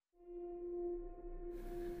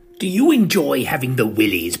Do you enjoy having the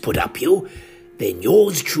willies put up you? Then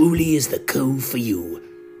yours truly is the cove for you.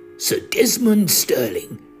 Sir Desmond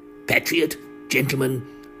Stirling, patriot, gentleman,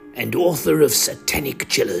 and author of Satanic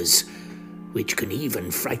Chillers, which can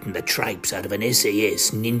even frighten the tripes out of an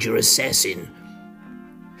SAS ninja assassin.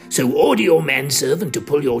 So order your manservant to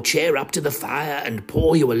pull your chair up to the fire and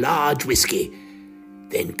pour you a large whiskey.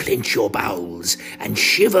 Then clench your bowels and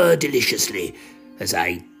shiver deliciously as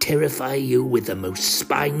I terrify you with the most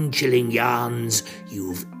spine-chilling yarns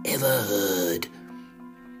you've ever heard.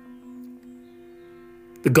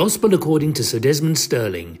 The Gospel according to Sir Desmond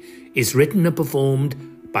Stirling is written and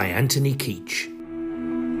performed by Anthony Keetch.